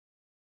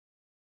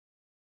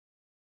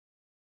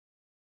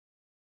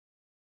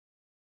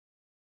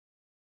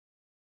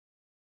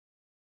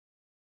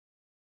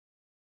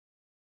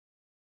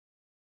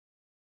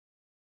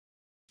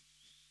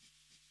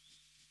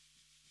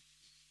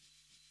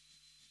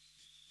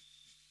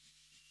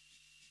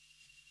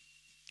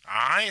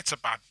Aye, it's a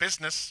bad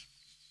business.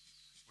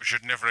 We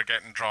should never have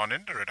gotten drawn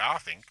into it, I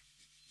think.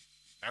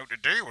 Now to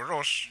do with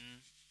us,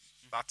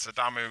 that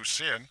Saddam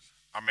Hussein,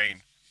 I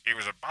mean, he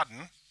was a bad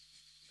un,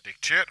 a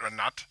dictator and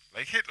that,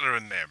 like Hitler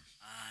and them.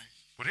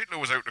 But Hitler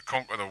was out to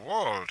conquer the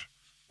world.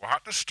 We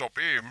had to stop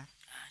him.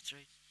 That's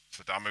right.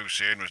 Saddam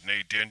Hussein was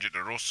no danger to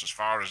us as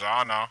far as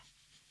I know.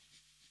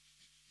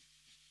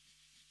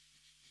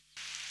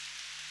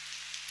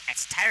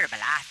 It's terrible,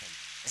 I think,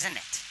 isn't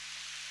it?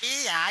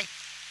 Aye.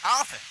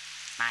 Awful.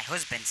 My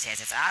husband says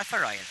it's all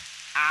for oil.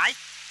 Aye,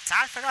 it's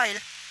all for oil.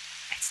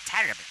 It's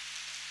terrible.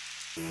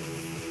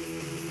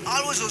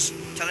 Always us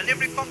telling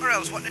every fucker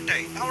else what to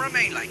do. Now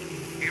remain like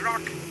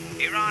Iraq,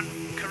 Iran,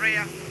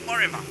 Korea,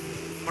 wherever.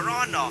 We're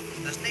on now.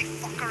 There's no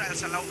fucker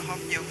else allowed to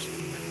have news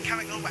and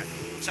chemical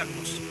weapons except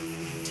us.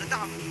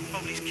 Saddam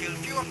probably's killed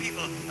fewer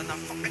people than the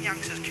fucking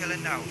Yanks is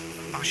killing now.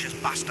 The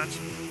fascist bastards.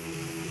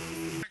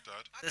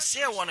 They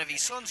say one of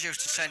his sons used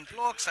to send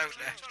blokes out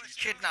there,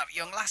 kidnap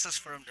young lasses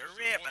for him to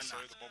rape and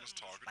that.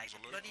 Like the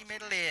bloody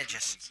Middle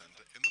Ages.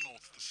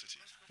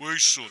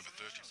 Which son?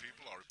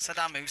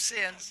 Saddam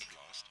Hussein's.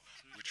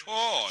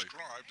 Aye,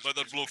 like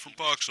that bloke from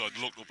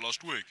Parkside locked up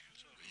last week.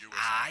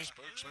 Aye,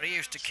 but he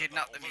used to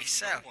kidnap them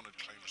himself.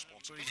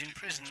 But he's in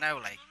prison now,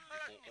 like.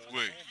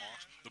 Wait,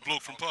 the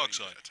bloke from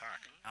Parkside?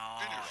 Oh,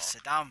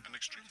 Saddam.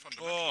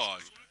 Aye,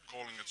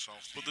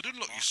 but they didn't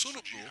lock your son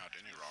up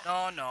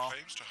though. No,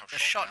 they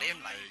shot him,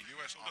 like.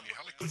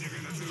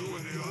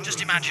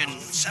 Just imagine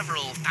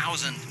several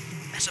thousand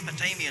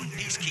Mesopotamian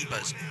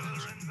peacekeepers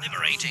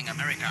liberating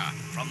America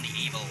from the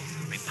evil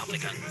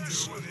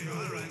Republicans.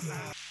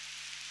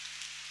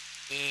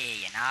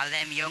 Hey, and all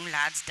them young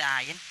lads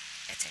dying.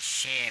 It's a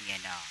shame, you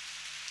know.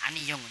 And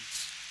the young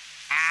ones.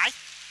 Aye,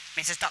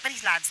 Mrs.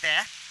 Dockery's lad's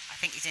there. I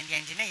think he's in the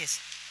engineers.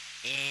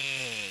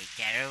 Hey,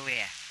 get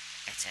away.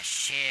 It's a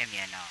shame,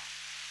 you know.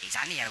 He's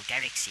only out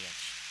Derek's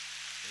age.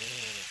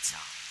 Hey, it's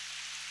all.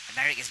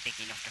 America's big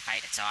enough to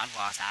fight its own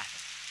wars, I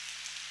think.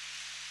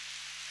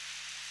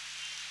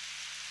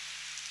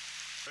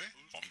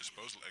 Bomb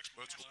disposal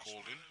experts were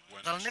called in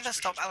when They'll never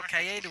stop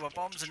Al-Qaeda with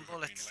bombs and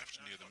bullets.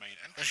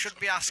 They should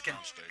be asking,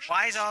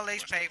 why is all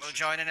these people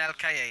joining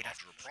Al-Qaeda?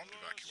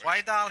 Why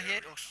do they all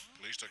hate us?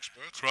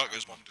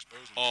 Crackers, man.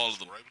 All of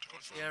them.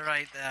 You're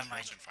right there,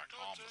 mate.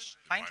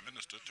 Fine.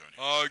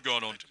 Aye,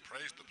 gone on.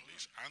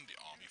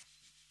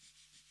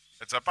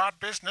 It's a bad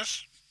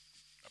business.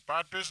 A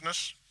bad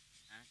business.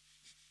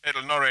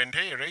 It'll not end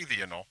here either,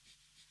 you know.